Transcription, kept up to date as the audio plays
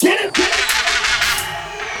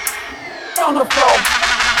on the floor.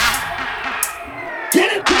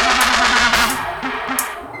 Get it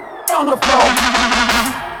on the floor.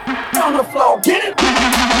 On the floor. Get it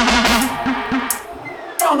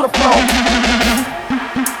on the floor.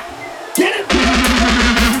 Get it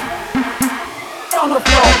on the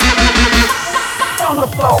floor. On the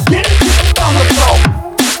floor. Get it on the floor.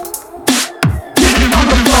 Get it on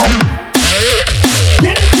the floor.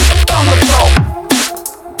 Get it on the floor.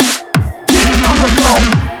 Get it on the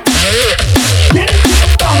floor.